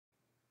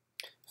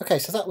Okay,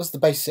 so that was the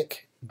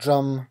basic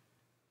drum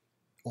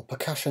or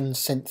percussion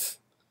synth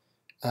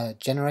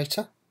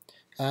generator.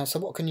 So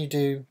what can you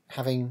do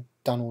having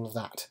done all of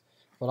that?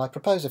 Well, I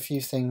propose a few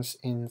things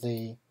in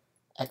the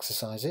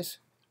exercises,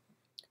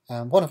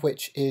 one of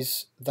which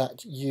is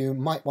that you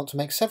might want to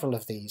make several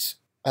of these.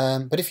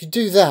 But if you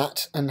do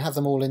that and have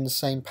them all in the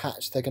same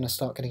patch, they're going to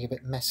start getting a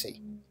bit messy.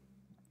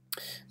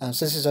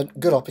 So this is a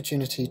good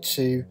opportunity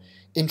to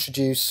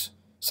introduce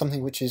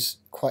something which is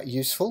quite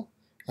useful,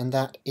 and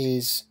that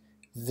is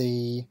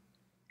the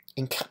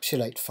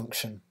encapsulate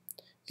function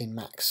in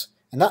Max.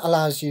 And that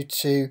allows you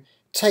to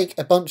take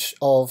a bunch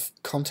of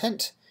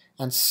content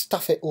and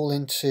stuff it all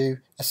into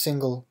a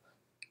single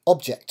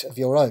object of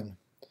your own,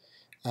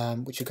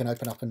 which you can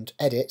open up and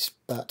edit,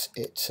 but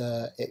it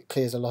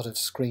clears a lot of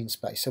screen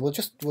space. So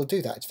we'll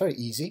do that. It's very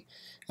easy.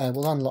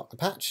 We'll unlock the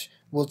patch.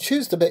 We'll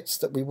choose the bits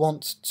that we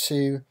want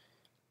to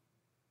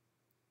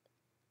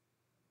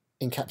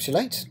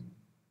encapsulate,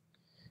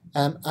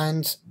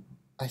 and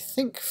I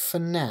think for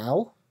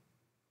now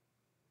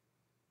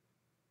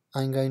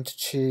I'm going to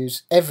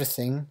choose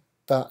everything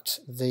but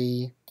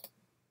the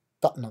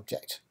button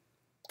object,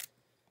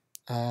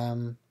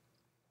 or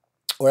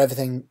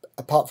everything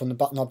apart from the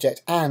button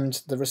object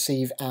and the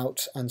receive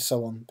out and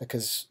so on,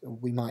 because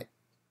we might,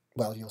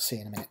 well, you'll see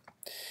in a minute.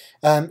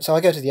 So I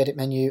go to the edit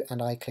menu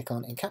and I click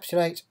on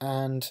encapsulate,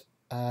 and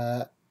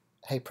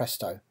hey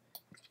presto,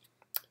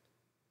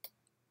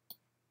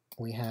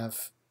 we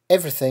have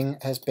everything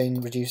has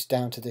been reduced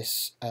down to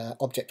this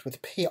object with a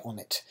P on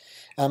it.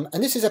 And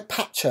this is a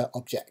patcher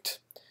object,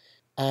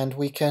 and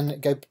we can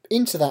go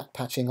into that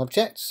patching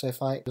object. So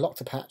if I lock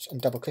the patch and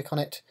double click on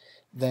it,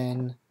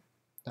 then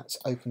that's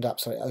opened up.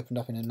 So it opened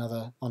up in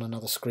on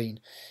another screen.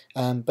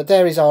 But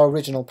there is our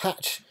original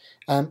patch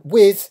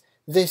with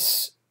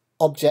this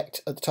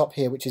object at the top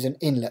here, which is an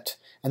inlet,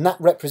 and that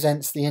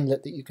represents the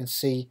inlet that you can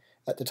see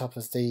at the top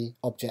of the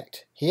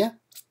object here.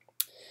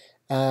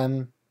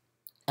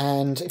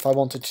 And if I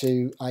wanted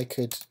to, I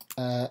could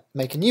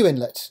make a new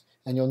inlet,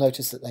 and you'll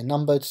notice that they're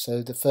numbered.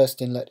 So the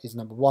first inlet is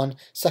number 1,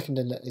 second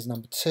inlet is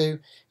number 2,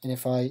 and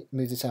if I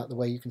move this out of the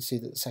way, you can see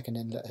that the second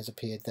inlet has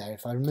appeared there.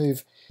 If I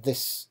remove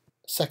this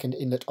second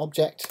inlet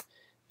object,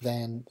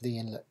 then the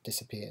inlet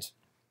disappears.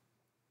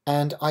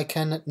 And I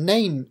can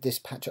name this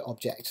patcher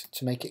object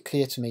to make it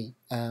clear to me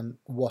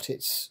what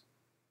it's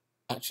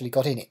actually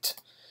got in it.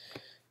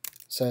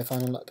 So if I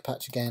unlock the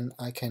patch again,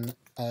 I can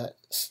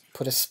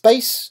put a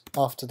space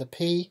after the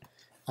P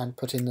and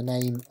put in the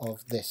name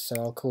of this. So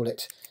I'll call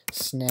it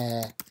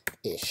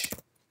snare-ish.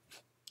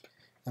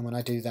 And when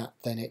I do that,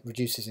 then it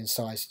reduces in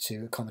size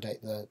to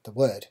accommodate the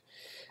word.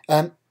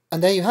 And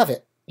there you have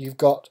it. You've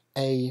got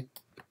an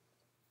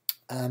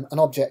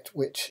object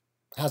which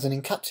has an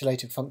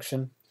encapsulated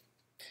function.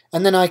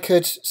 And then I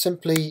could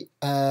simply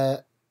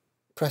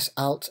press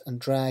Alt and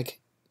drag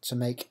to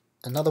make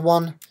another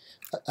one.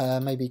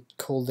 Maybe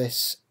call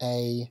this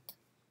a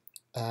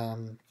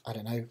I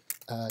don't know,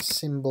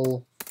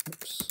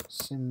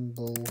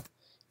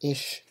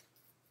 symbol-ish.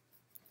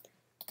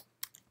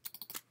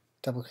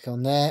 Double click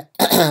on there,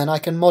 and I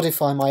can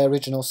modify my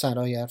original sound.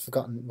 Oh yeah, I'd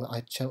forgotten,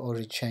 I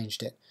already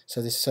changed it,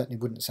 so this certainly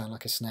wouldn't sound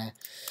like a snare.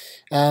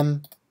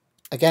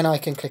 Again, I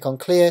can click on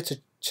clear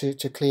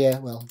to clear.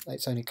 Well,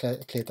 it's only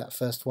cleared that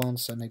first one,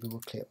 so maybe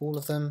we'll clear all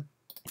of them.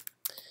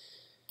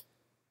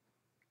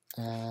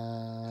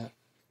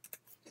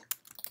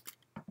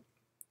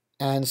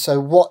 And so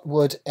what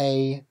would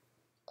a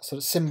sort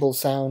of cymbal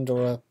sound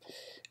or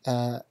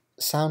a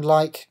sound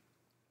like?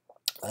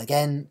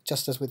 Again,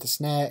 just as with the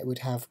snare, it would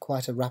have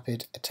quite a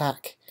rapid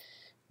attack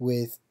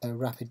with a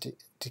rapid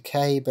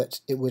decay,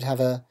 but it would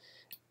have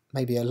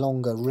maybe a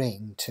longer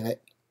ring to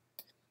it.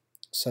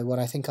 So what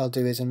I think I'll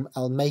do is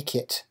I'll make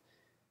it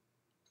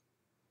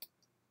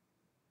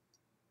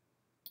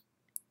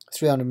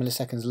 300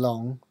 milliseconds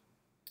long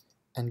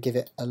and give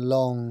it a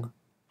long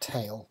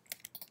tail.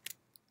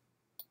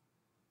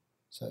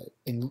 So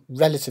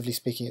relatively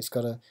speaking, it's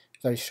got a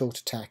very short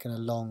attack and a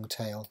long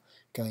tail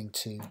going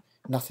to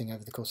nothing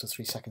over the course of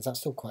 3 seconds. That's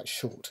still quite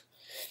short.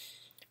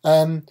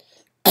 In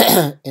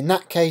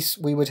that case,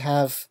 we would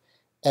have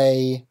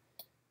maybe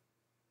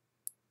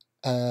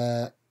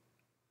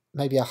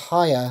a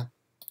higher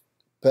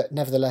but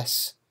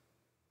nevertheless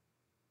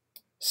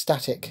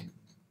static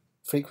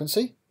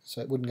frequency,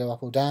 so it wouldn't go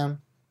up or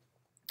down.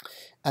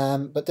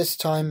 But this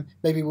time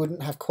maybe we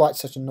wouldn't have quite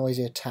such a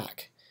noisy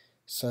attack.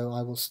 So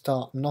I will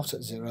start not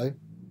at 0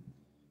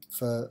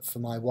 for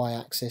my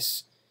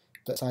y-axis,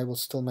 but I will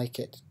still make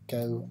it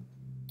go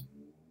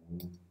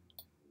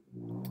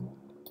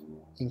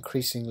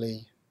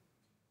increasingly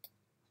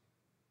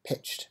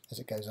pitched as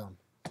it goes on.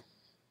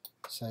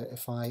 So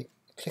if I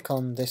click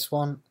on this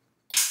one,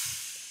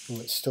 oh,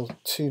 it's still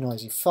too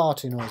noisy, far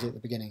too noisy at the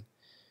beginning.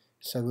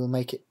 So we'll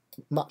make it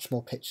much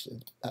more pitched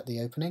at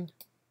the opening.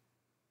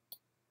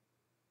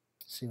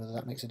 See whether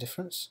that makes a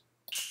difference.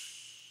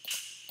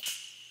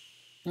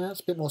 Yeah,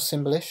 it's a bit more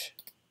cymbalish.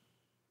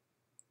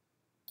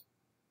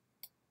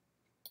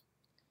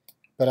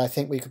 But I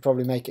think we could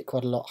probably make it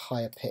quite a lot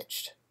higher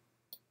pitched.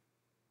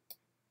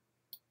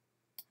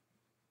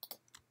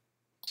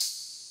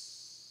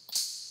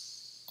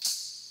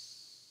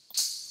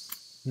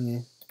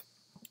 Yeah.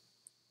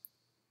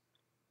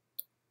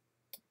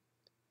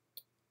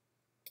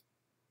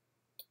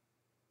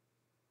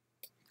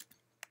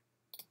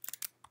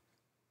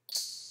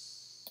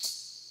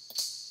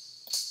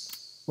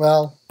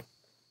 Well,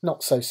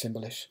 not so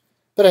symbolish.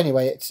 But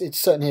anyway, it's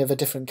certainly of a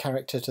different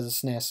character to the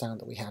snare sound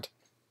that we had.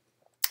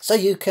 So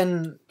you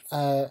can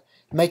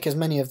make as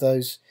many of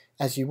those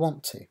as you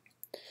want to.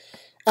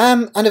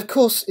 And of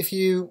course, if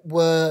you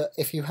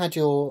had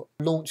your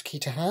launch key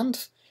to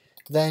hand,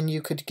 then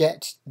you could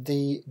get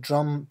the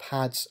drum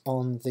pads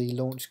on the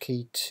launch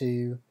key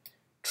to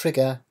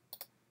trigger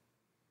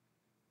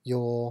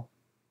your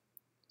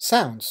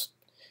sounds.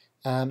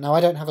 Now,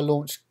 I don't have a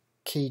launch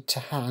key to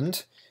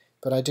hand,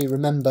 but I do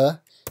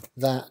remember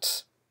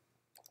that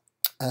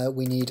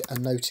we need a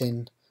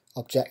note-in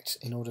object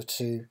in order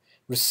to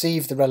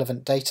receive the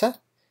relevant data.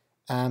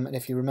 And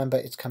if you remember,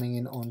 it's coming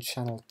in on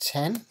channel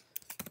 10.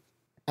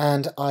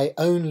 And I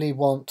only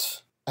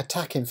want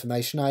attack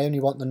information. I only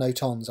want the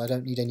note-ons. I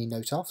don't need any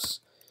note-offs.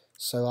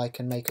 So I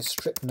can make a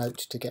strip note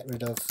to get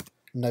rid of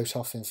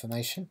note-off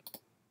information.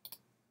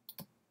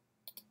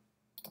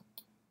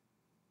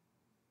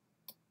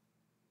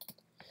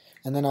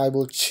 And then I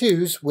will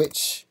choose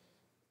which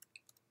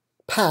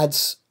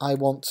pads I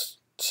want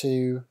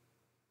to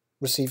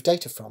receive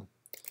data from.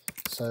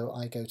 So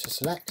I go to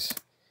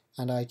select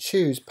and I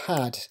choose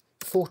pad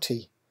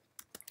 40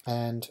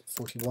 and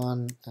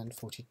 41 and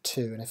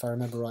 42, and if I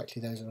remember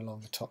rightly those are along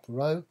the top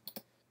row.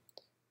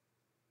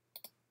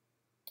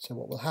 So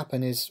what will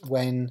happen is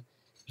when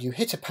you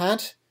hit a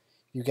pad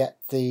you get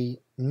the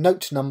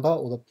note number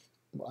or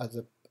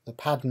the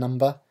pad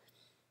number,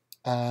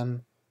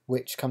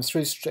 which comes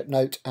through strip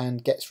note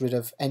and gets rid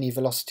of any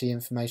velocity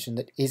information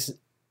that is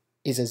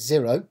a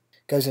 0,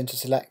 goes into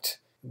select,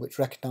 which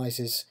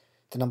recognises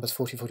the numbers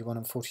 40, 41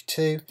 and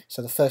 42.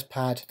 So the first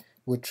pad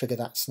would trigger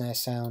that snare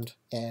sound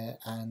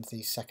and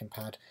the second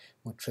pad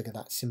would trigger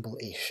that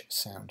cymbal-ish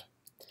sound.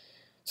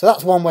 So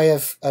that's one way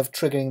of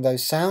triggering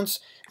those sounds.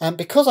 And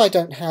because I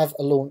don't have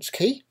a launch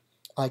key,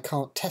 I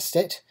can't test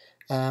it,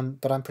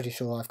 but I'm pretty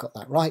sure I've got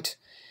that right.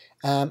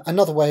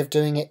 Another way of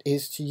doing it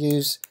is to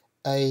use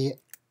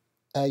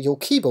your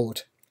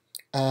keyboard.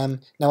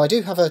 Now I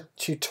do have a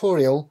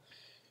tutorial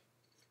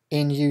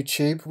in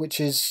YouTube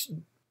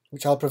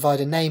which I'll provide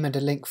a name and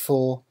a link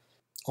for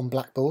on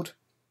Blackboard,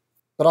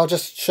 but I'll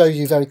just show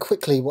you very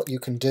quickly what you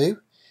can do,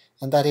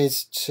 and that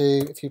is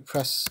to, if you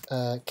press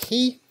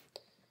key,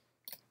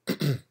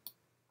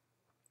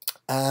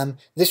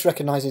 this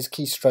recognises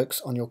keystrokes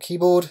on your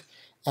keyboard,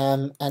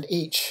 and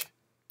each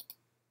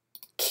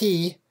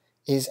key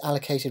is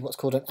allocated what's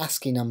called an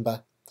ASCII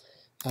number.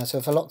 So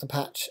if I lock the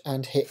patch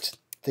and hit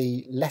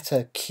the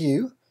letter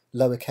Q,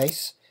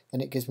 lowercase,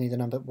 then it gives me the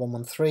number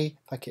 113.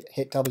 If I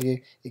hit W,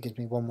 it gives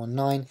me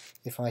 119.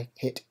 If I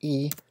hit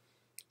E,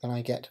 then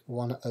I get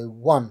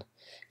 101.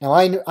 Now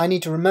I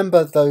need to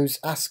remember those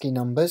ASCII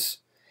numbers,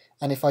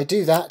 and if I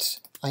do that,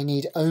 I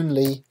need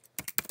only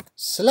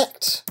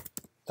select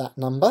that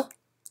number.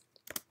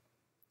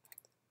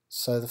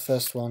 So the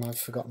first one I've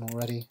forgotten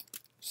already,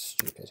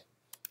 stupid,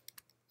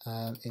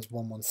 is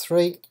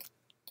 113.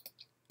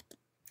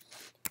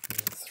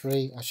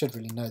 3. I should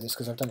really know this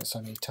because I've done it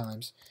so many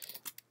times.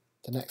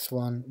 The next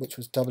one, which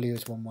was W,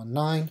 is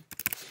 119.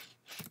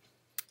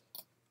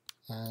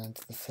 And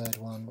the third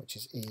one, which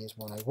is E, is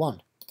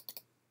 101.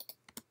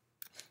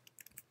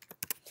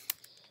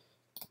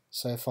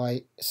 So if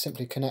I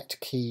simply connect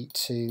key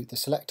to the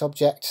select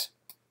object,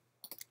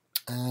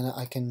 and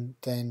I can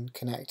then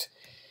connect,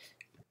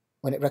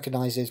 when it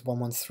recognises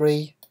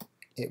 113,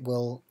 it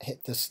will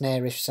hit the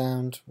snare-ish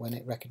sound. When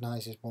it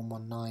recognises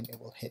 119, it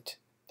will hit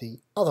the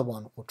other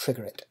one or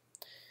trigger it.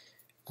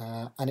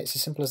 And it's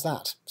as simple as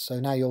that. So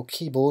now your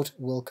keyboard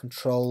will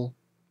control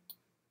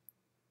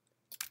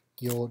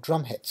your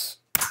drum hits.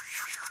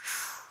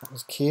 That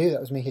was Q,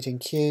 that was me hitting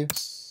Q,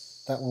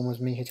 that one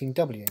was me hitting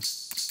W.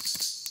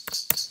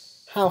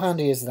 How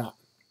handy is that?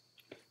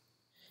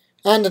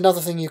 And another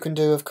thing you can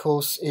do, of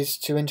course, is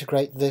to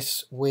integrate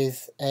this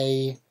with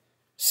a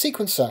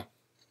sequencer.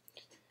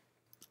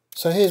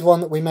 So here's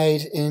one that we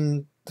made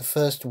in the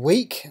first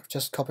week. I've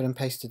just copied and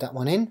pasted that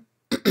one in.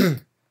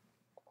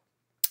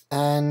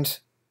 And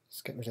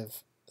let's get rid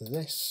of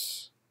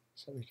this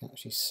so we can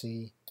actually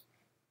see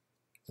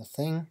the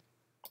thing.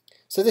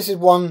 So this is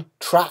one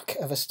track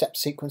of a step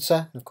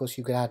sequencer, and of course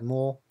you could add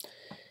more.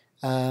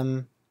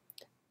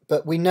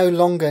 But we no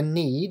longer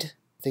need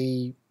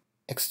the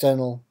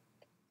external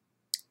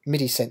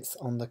MIDI synth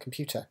on the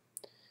computer.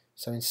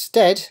 So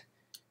instead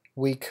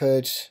we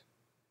could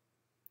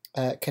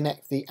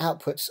connect the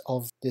outputs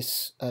of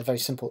this very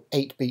simple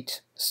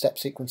 8-beat step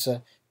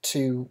sequencer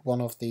to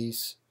one of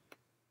these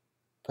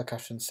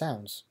percussion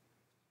sounds.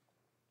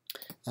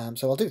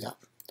 So I'll do that.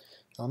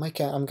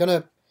 I'm going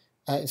to,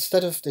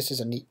 instead of, this is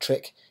a neat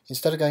trick,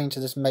 instead of going to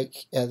this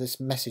this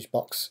message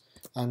box,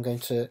 I'm going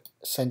to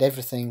send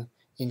everything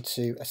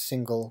into a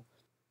single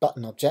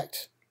button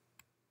object.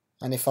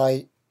 And if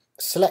I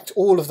select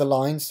all of the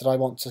lines that I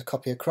want to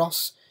copy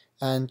across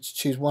and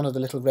choose one of the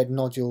little red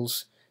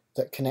nodules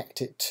that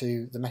connect it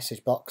to the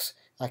message box,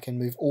 I can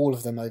move all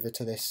of them over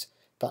to this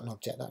button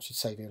object. That should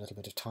save you a little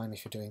bit of time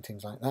if you're doing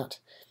things like that.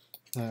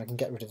 I can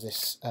get rid of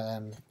this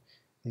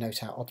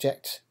note out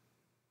object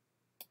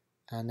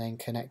and then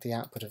connect the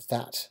output of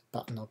that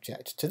button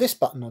object to this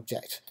button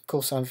object. Of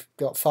course, I've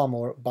got far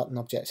more button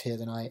objects here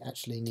than I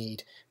actually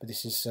need, but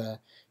this is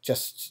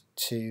just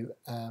to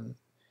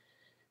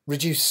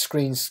reduce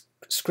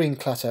screen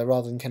clutter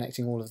rather than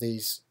connecting all of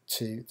these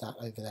to that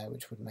over there,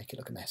 which would make it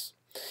look a mess.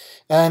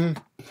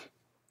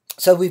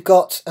 So we've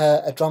got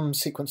a drum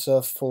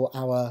sequencer for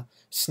our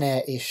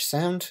snare-ish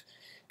sound,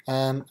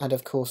 and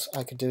of course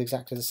I could do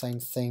exactly the same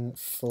thing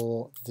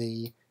for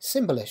the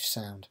cymbal-ish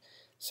sound.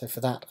 So for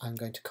that I'm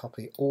going to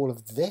copy all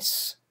of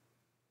this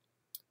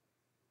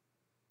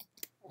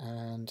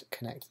and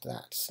connect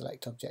that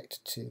select object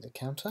to the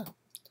counter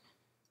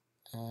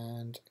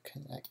and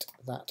connect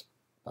that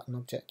button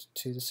object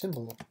to the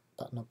cymbal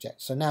button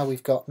object. So now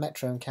we've got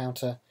metro and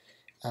counter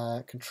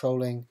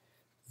controlling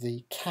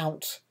the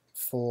count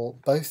for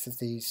both of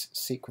these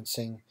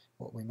sequencing,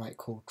 what we might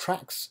call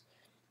tracks,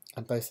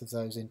 and both of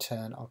those in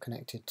turn are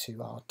connected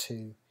to our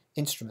two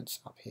instruments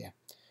up here.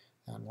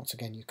 And once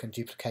again, you can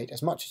duplicate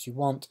as much as you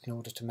want in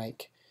order to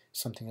make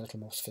something a little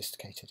more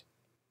sophisticated.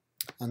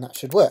 And that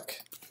should work.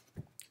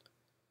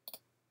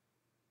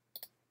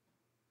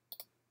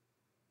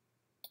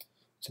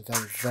 It's a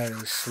very,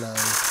 very slow,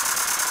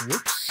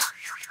 whoops.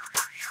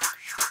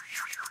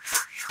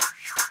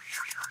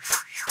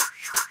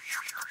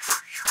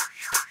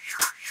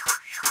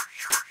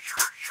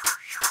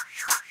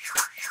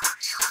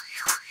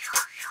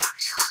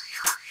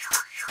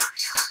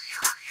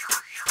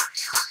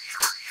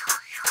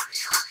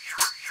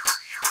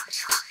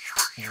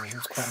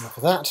 That's quite enough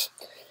of that.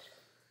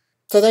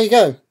 So there you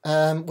go.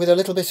 With a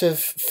little bit of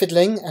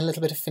fiddling and a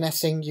little bit of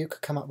finessing, you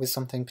could come up with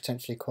something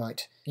potentially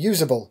quite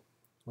usable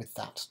with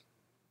that.